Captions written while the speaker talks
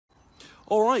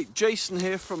All right, Jason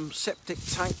here from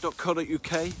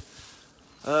septictank.co.uk.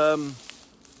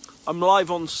 I'm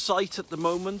live on site at the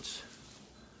moment.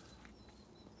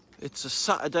 It's a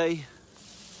Saturday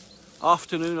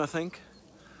afternoon, I think.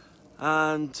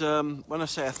 And when I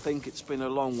say I think, it's been a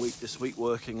long week this week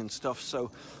working and stuff.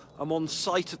 So I'm on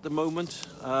site at the moment.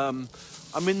 I'm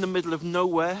in the middle of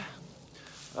nowhere.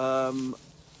 I'm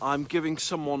giving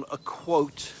someone a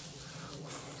quote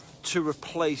to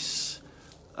replace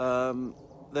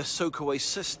their Soakaway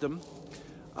system,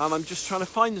 and I'm just trying to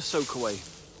find the Soakaway.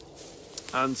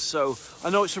 And so I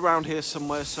know it's around here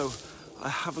somewhere, so I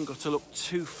haven't got to look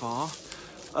too far.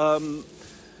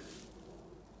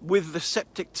 With the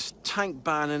septic tank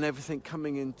ban and everything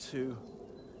coming into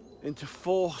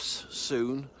force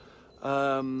soon,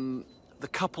 the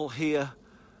couple here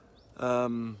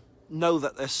know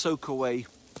that their Soakaway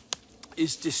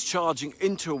is discharging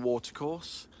into a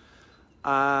watercourse,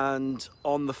 and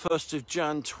on the 1st of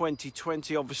Jan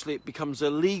 2020 obviously it becomes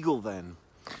illegal then.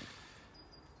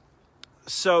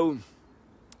 So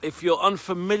if you're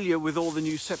unfamiliar with all the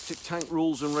new septic tank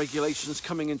rules and regulations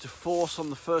coming into force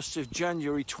on the 1st of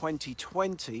January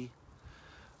 2020,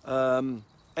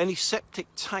 any septic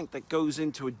tank that goes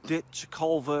into a ditch, a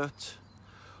culvert,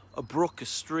 a brook, a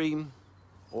stream,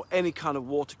 or any kind of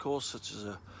watercourse such as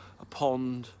a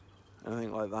pond,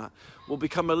 anything like that, will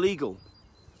become illegal.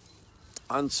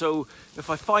 And so if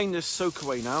I find this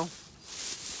Soakaway now,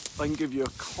 I can give you a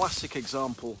classic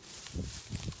example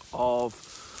of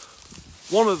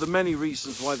one of the many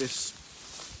reasons why this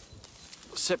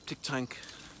septic tank,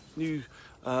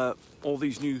 all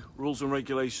these new rules and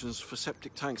regulations for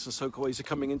septic tanks and Soakaways are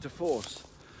coming into force.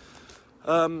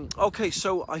 Okay,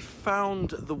 so I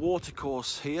found the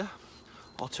watercourse here.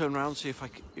 I'll turn around and see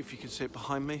if you can see it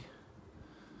behind me.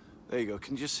 There you go.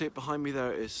 Can you just see it behind me?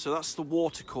 There it is. So that's the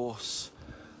watercourse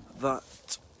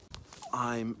that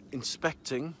I'm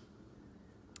inspecting,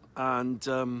 and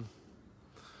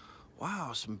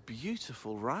wow, some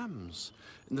beautiful rams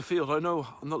in the field. I know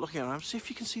I'm not looking at rams. See if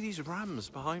you can see these rams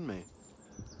behind me.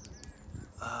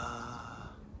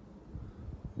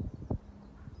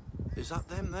 Is that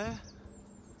them there?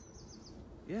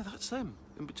 Yeah, that's them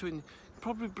in between.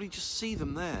 Probably just see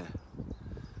them there.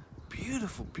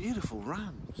 Beautiful, beautiful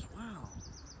rams. Wow.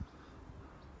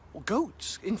 Or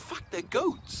goats. In fact, they're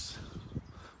goats.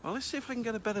 Well, let's see if I can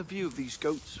get a better view of these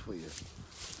goats for you.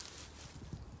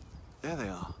 There they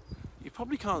are. You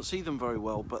probably can't see them very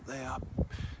well, but they are.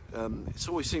 It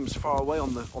always seems far away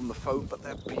on the phone, but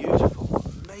they're beautiful,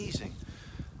 amazing,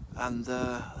 and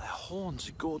their horns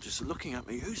are gorgeous. They're looking at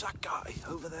me. Who's that guy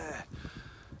over there?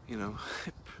 You know,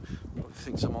 probably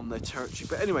thinks I'm on their territory.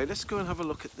 But anyway, let's go and have a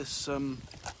look at this.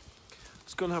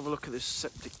 Let's go and have a look at this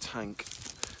septic tank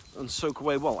and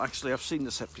Soakaway. Well, actually, I've seen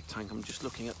the septic tank. I'm just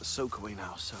looking at the Soakaway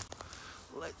now. So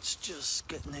let's just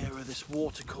get nearer this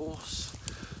watercourse.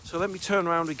 So let me turn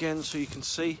around again so you can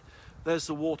see. There's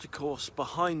the watercourse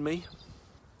behind me.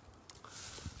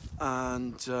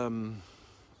 And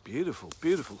beautiful,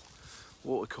 beautiful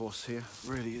watercourse here.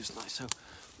 Really is nice. So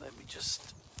let me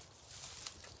just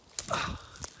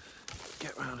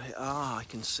get around here. Ah, I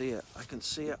can see it. I can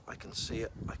see it. I can see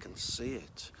it. I can see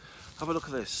it. Have a look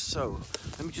at this. So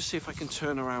let me just see if I can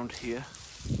turn around here.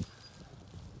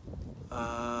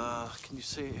 Can you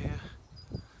see it here?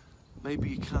 Maybe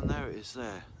you can. There it is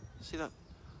there. See that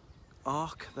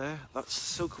arc there?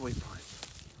 That's the Soakaway pipe.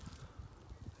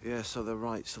 Yeah, so they're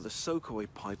right. So the Soakaway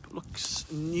pipe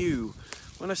looks new.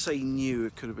 When I say new,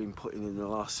 it could have been put in the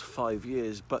last 5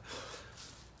 years, but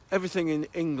everything in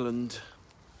England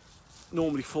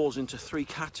normally falls into 3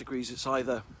 categories. It's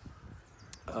either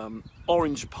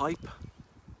orange pipe,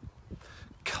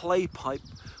 clay pipe,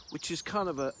 which is kind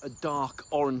of a dark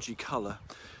orangey colour.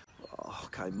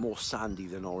 Okay, more sandy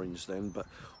than orange then, but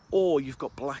or you've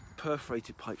got black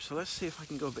perforated pipe. So let's see if I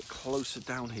can go a bit closer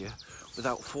down here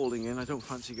without falling in. I don't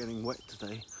fancy getting wet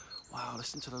today. Wow,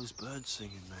 listen to those birds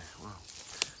singing there. Wow.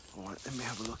 All right, let me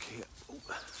have a look here. Oh.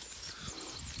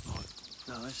 All right,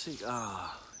 now let's see.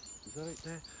 Ah, is that it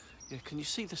there? Yeah, can you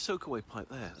see the Soakaway pipe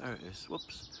there? There it is.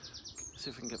 Whoops. See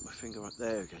if I can get my finger right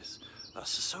there, I guess.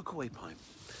 That's the Soakaway pipe.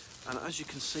 And as you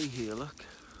can see here, look.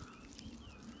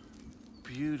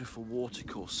 Beautiful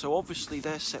watercourse. So obviously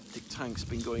their septic tank's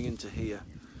been going into here.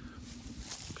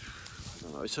 I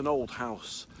don't know, it's an old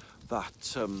house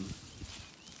that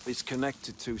is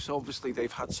connected to, so obviously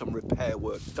they've had some repair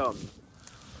work done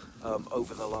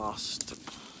over the last,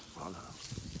 I don't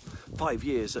know, 5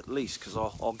 years at least, because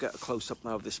I'll get a close-up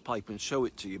now of this pipe and show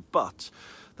it to you. But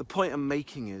the point I'm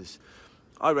making is,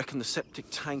 I reckon the septic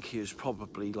tank here is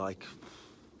probably like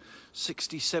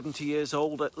 60, 70 years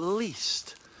old at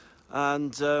least.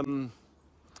 And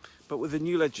But with the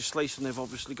new legislation, they've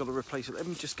obviously got to replace it. Let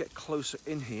me just get closer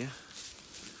in here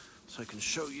so I can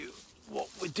show you what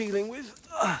we're dealing with.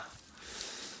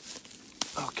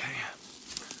 Okay.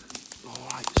 All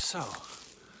right, so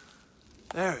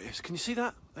there it is. Can you see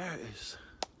that? There it is.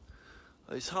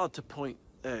 It's hard to point.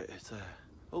 There it is. There.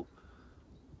 Oh,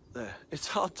 there. It's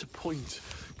hard to point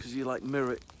because you like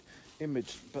mirror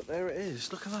image, but there it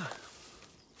is. Look at that.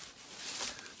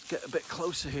 Get a bit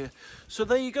closer here. So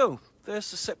there you go.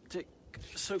 There's the septic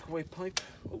soakaway pipe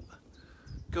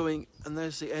going, and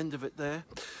there's the end of it there.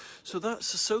 So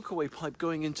that's the soakaway pipe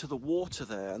going into the water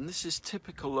there, and this is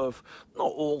typical of not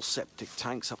all septic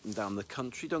tanks up and down the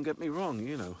country, don't get me wrong,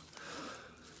 you know.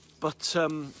 But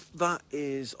that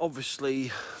is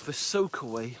obviously the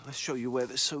soakaway. Let's show you where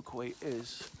the soakaway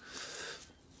is.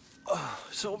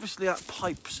 So obviously that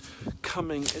pipe's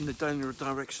coming in the downward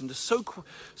direction. The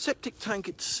septic tank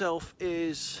itself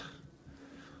is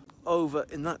over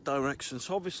in that direction.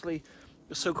 So obviously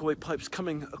the soakaway pipe's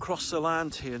coming across the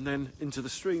land here and then into the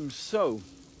stream. So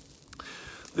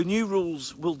the new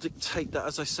rules will dictate that,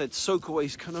 as I said,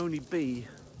 soakaways can only be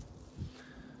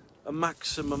a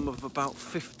maximum of about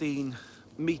 15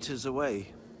 meters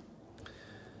away.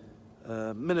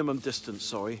 Minimum distance,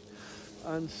 sorry.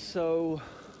 And so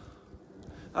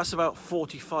that's about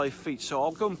 45 feet. So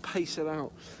I'll go and pace it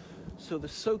out. So the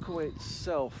soakaway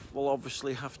itself will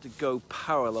obviously have to go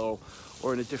parallel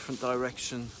or in a different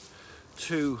direction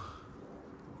to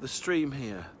the stream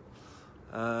here.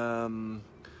 The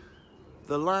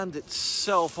land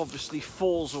itself obviously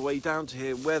falls away down to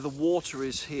here. Where the water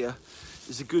is here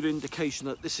is a good indication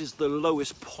that this is the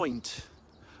lowest point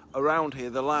around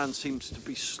here. The land seems to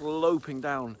be sloping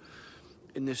down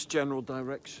in this general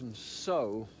direction.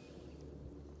 So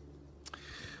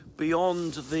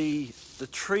beyond the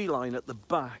tree line at the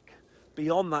back,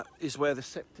 beyond that is where the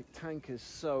septic tank is.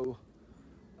 So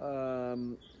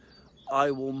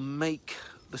I will make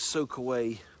the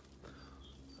soakaway,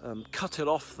 cut it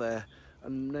off there,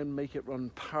 and then make it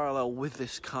run parallel with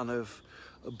this kind of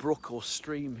a brook or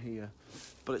stream here.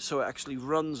 But so it actually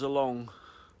runs along,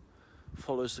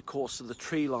 follows the course of the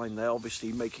tree line there,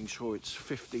 obviously making sure it's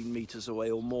 15 meters away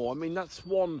or more. I mean, that's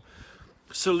one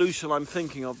solution I'm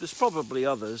thinking of. There's probably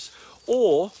others.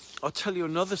 Or I'll tell you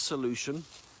another solution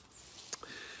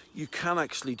you can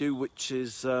actually do, which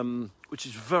is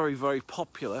very, very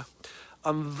popular,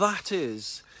 and that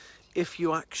is if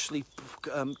you actually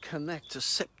connect a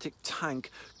septic tank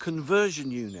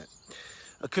conversion unit.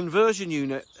 A conversion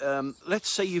unit, let's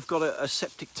say you've got a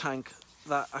septic tank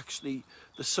that actually,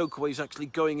 the soakaway is actually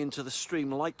going into the stream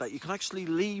like that. You can actually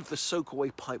leave the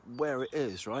soakaway pipe where it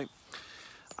is, right?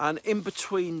 And in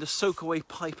between the soakaway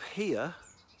pipe here,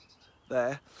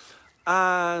 there,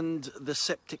 and the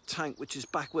septic tank, which is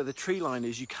back where the tree line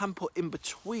is, you can put in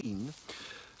between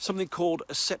something called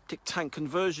a septic tank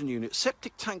conversion unit.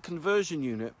 Septic tank conversion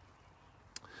unit,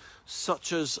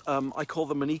 such as, I call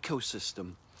them an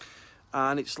ecosystem.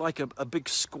 And it's like a big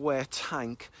square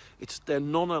tank. They're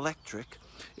non-electric.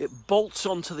 It bolts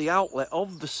onto the outlet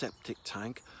of the septic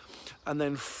tank, and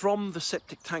then from the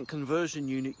septic tank conversion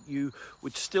unit you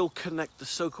would still connect the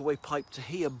soakaway pipe to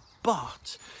here,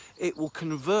 but it will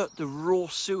convert the raw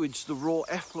sewage, the raw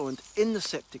effluent in the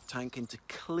septic tank into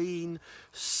clean,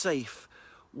 safe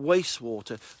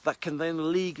wastewater that can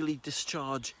then legally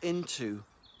discharge into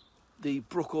the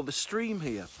brook or the stream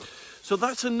here. So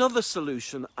that's another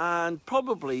solution, and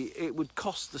probably it would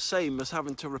cost the same as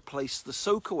having to replace the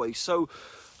soakaway. So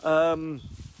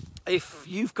if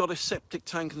you've got a septic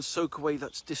tank and soakaway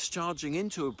that's discharging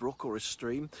into a brook or a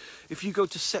stream, if you go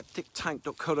to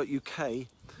septictank.co.uk,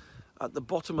 at the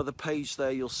bottom of the page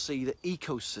there you'll see the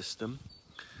ecosystem,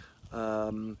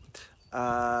 and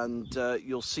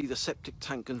you'll see the septic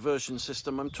tank conversion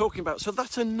system I'm talking about. So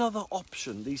that's another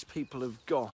option these people have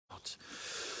got.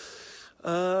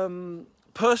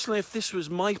 Personally, if this was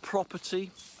my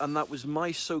property and that was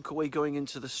my soakaway going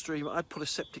into the stream, I'd put a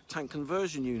septic tank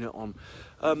conversion unit on.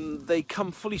 They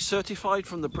come fully certified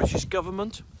from the British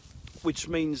government, which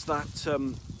means that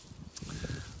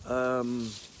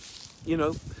you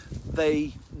know,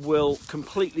 they will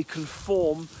completely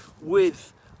conform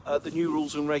with the new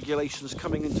rules and regulations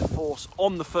coming into force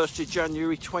on the 1st of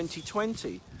January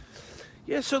 2020.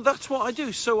 Yeah, so that's what I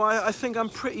do. So I think I'm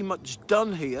pretty much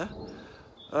done here.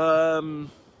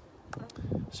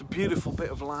 It's a beautiful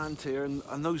bit of land here,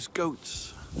 and those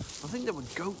goats, I think they were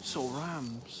goats or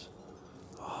rams.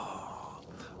 Oh,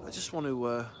 I just want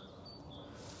to,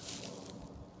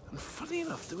 and funny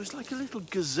enough, there was like a little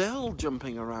gazelle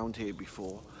jumping around here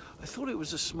before. I thought it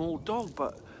was a small dog,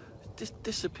 but it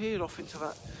disappeared off into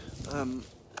that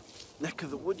neck of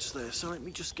the woods there. So let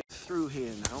me just get through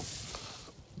here now.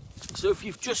 So if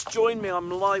you've just joined me, I'm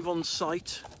live on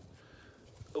site,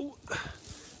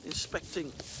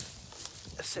 inspecting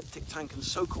a septic tank and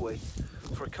soakaway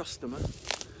for a customer,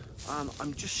 and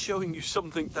I'm just showing you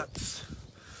something that's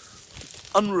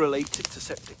unrelated to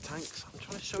septic tanks. I'm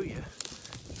trying to show you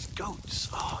these goats.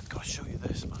 Oh, I've got to show you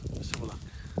this, man. Let's have a look.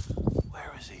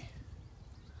 Where is he?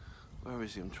 Where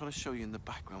is he? I'm trying to show you in the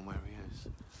background where he is.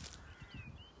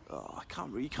 Oh,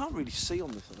 you can't really see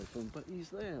on this iPhone, but he's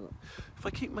there. If I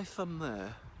keep my thumb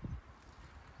there,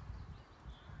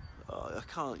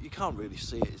 you can't really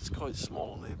see it. It's quite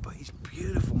small on there, but he's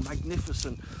beautiful,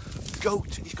 magnificent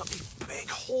goat. He's got these big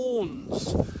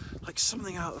horns, like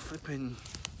something out of flipping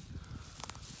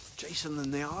Jason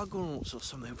and the Argonauts or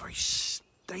something. Very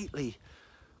stately,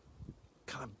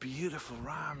 kind of beautiful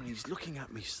ram, and he's looking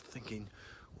at me thinking,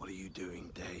 "What are you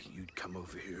doing, Day? You'd come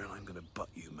over here and I'm going to butt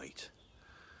you, mate."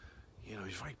 You know,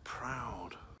 he's very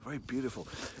proud, very beautiful.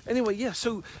 Anyway, yeah,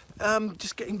 so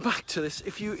just getting back to this,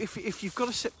 if you've got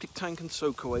a septic tank and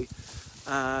soakaway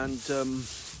and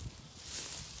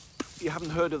you haven't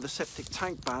heard of the septic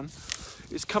tank ban,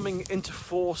 it's coming into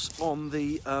force on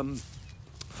the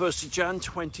 1st of Jan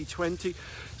 2020.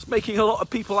 It's making a lot of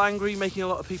people angry, making a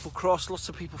lot of people cross, lots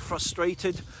of people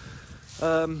frustrated.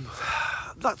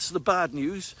 That's the bad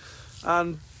news,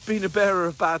 and being a bearer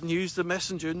of bad news, the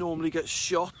messenger normally gets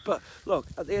shot. But look,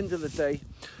 at the end of the day,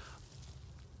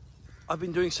 I've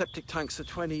been doing septic tanks for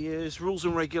 20 years. Rules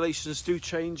and regulations do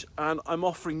change, and I'm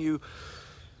offering you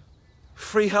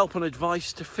free help and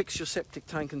advice to fix your septic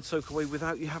tank and soakaway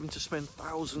without you having to spend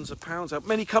thousands of pounds out.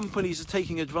 Many companies are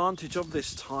taking advantage of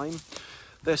this time.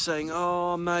 They're saying,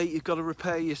 "Oh mate, you've got to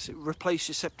replace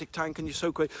your septic tank and your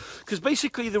soakaway," because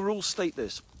basically the rules state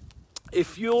this: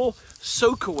 if your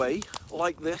soakaway,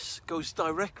 like this, goes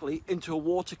directly into a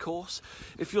watercourse,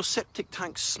 if your septic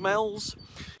tank smells,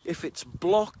 if it's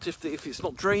blocked, if it's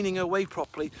not draining away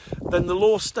properly, then the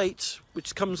law states,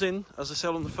 which comes in, as I said,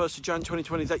 on the 1st of Jan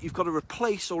 2020, that you've got to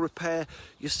replace or repair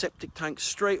your septic tank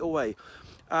straight away.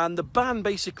 And the ban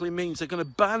basically means they're going to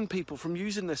ban people from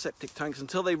using their septic tanks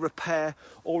until they repair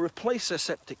or replace their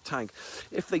septic tank.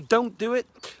 If they don't do it,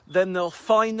 then they'll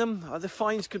fine them. The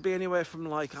fines could be anywhere from,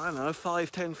 like, I don't know,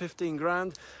 5, 10, 15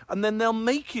 grand. And then they'll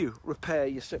make you repair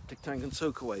your septic tank and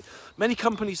soakaway. Many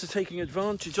companies are taking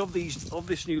advantage of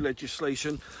this new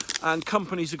legislation, and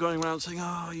companies are going around saying,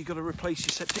 "Oh, you've got to replace your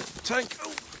septic tank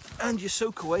and your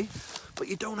soakaway." But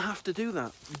you don't have to do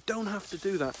that. You don't have to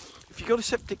do that. If you go to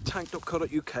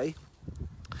septictank.co.uk,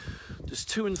 there's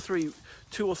two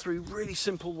or three really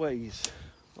simple ways,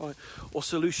 right, or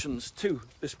solutions to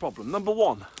this problem. Number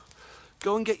one,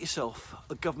 go and get yourself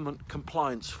a government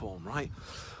compliance form, right?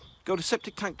 Go to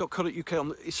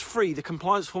septictank.co.uk. It's free. The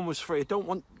compliance form was free. I don't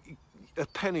want a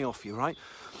penny off you, right?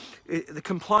 The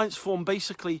compliance form,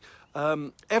 basically,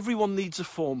 everyone needs a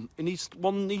form.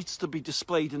 One needs to be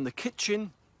displayed in the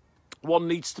kitchen. One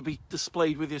needs to be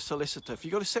displayed with your solicitor. If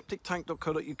you go to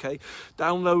septictank.co.uk,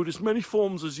 download as many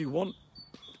forms as you want.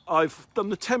 I've done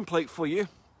the template for you.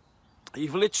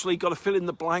 You've literally got to fill in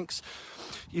the blanks.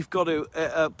 You've got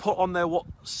to put on there what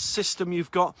system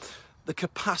you've got, the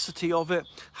capacity of it,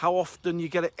 how often you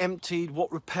get it emptied,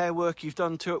 what repair work you've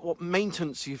done to it, what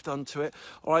maintenance you've done to it.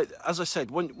 All right, as I said,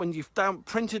 when you've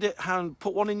printed it,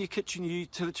 put one in your kitchen, your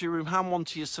utility room, hand one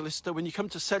to your solicitor. When you come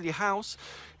to sell your house,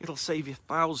 it'll save you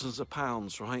thousands of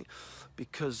pounds, right?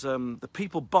 Because the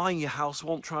people buying your house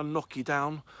won't try and knock you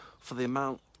down for the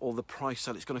amount or the price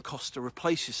that it's going to cost to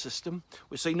replace your system,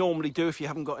 which they normally do if you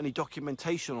haven't got any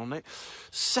documentation on it.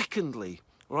 Secondly,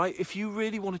 right, if you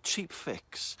really want a cheap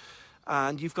fix,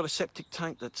 and you've got a septic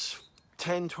tank that's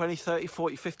 10, 20, 30,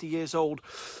 40, 50 years old,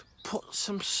 put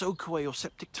some soakaway or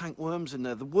septic tank worms in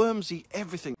there. The worms eat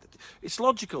everything. It's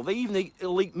logical. They even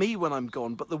eat me when I'm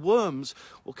gone, but the worms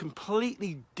will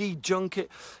completely de-junk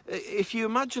it. If you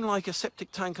imagine like a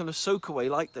septic tank and a soakaway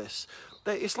like this,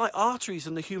 it's like arteries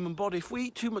in the human body. If we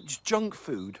eat too much junk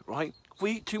food, right? If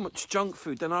we eat too much junk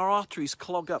food, then our arteries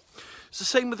clog up. It's the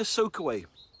same with the soakaway.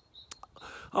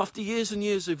 After years and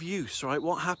years of use, right,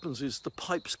 what happens is the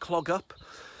pipes clog up,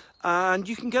 and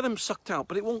you can get them sucked out,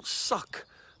 but it won't suck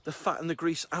the fat and the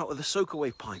grease out of the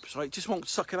soakaway pipes, right? It just won't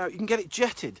suck it out. You can get it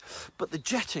jetted, but the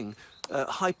jetting,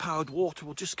 high-powered water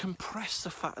will just compress the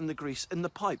fat and the grease in the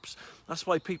pipes. That's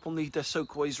why people need their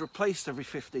soakaways replaced every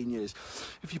 15 years.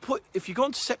 If you go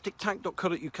onto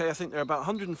septictank.co.uk, I think they're about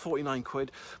 149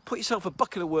 quid. Put yourself a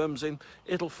bucket of worms in.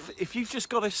 If you've just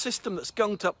got a system that's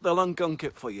gunked up, they'll ungunk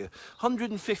it for you.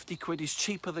 150 quid is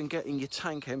cheaper than getting your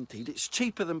tank emptied. It's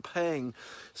cheaper than paying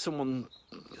someone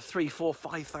 3, 4,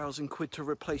 5,000 quid to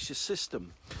replace your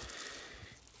system.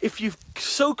 if you've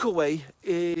Soakaway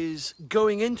is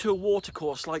going into a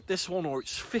watercourse like this one, or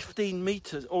it's 15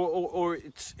 meters, or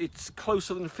it's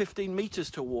closer than 15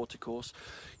 meters to a watercourse,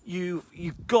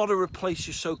 you've got to replace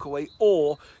your Soakaway,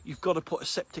 or you've got to put a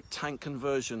septic tank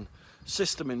conversion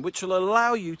system in, which will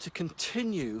allow you to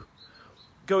continue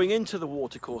going into the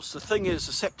watercourse. The thing is,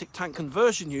 the septic tank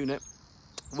conversion unit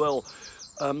will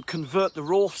convert the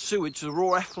raw sewage, the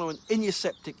raw effluent in your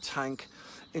septic tank,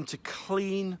 into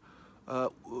clean,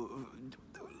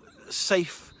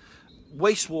 safe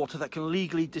wastewater that can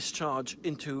legally discharge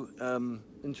into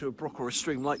a brook or a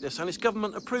stream like this, and it's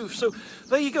government approved. So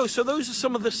there you go. So those are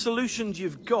some of the solutions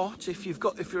you've got if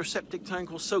you're a septic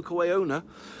tank or Soakaway owner.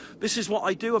 This is what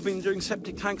I do. I've been doing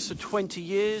septic tanks for 20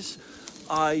 years.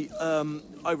 I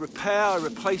repair, I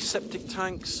replace septic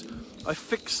tanks, I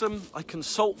fix them, I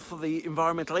consult for the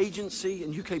Environmental Agency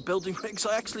and UK building regs.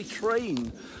 I actually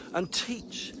train and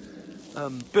teach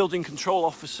building control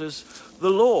officers the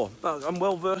law. I'm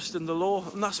well versed in the law,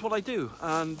 and that's what I do.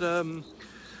 And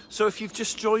so if you've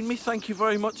just joined me, thank you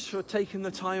very much for taking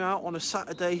the time out on a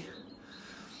Saturday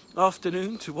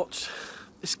afternoon to watch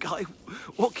this guy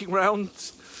walking around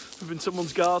in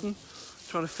someone's garden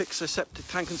trying to fix a septic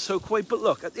tank and Soakaway. But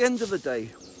look, at the end of the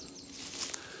day,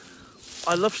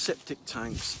 I love septic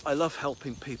tanks. I love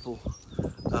helping people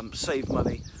save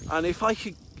money. And if I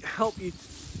could help you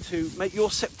to make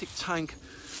your septic tank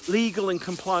legal and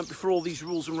compliant before all these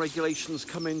rules and regulations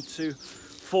come into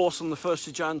force on the 1st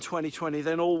of Jan 2020,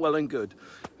 then all well and good.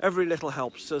 Every little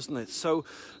helps, doesn't it? So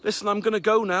listen, I'm going to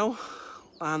go now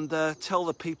and tell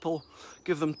the people,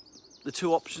 give them the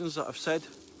two options that I've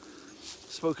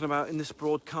spoken about in this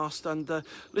broadcast. And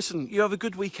listen, you have a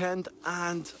good weekend,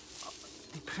 and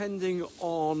depending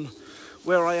on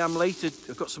where I am later,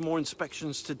 I've got some more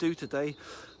inspections to do today.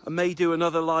 I may do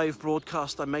another live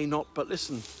broadcast, I may not, but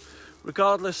listen,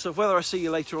 regardless of whether I see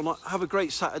you later or not, have a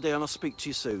great Saturday, and I'll speak to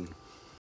you soon.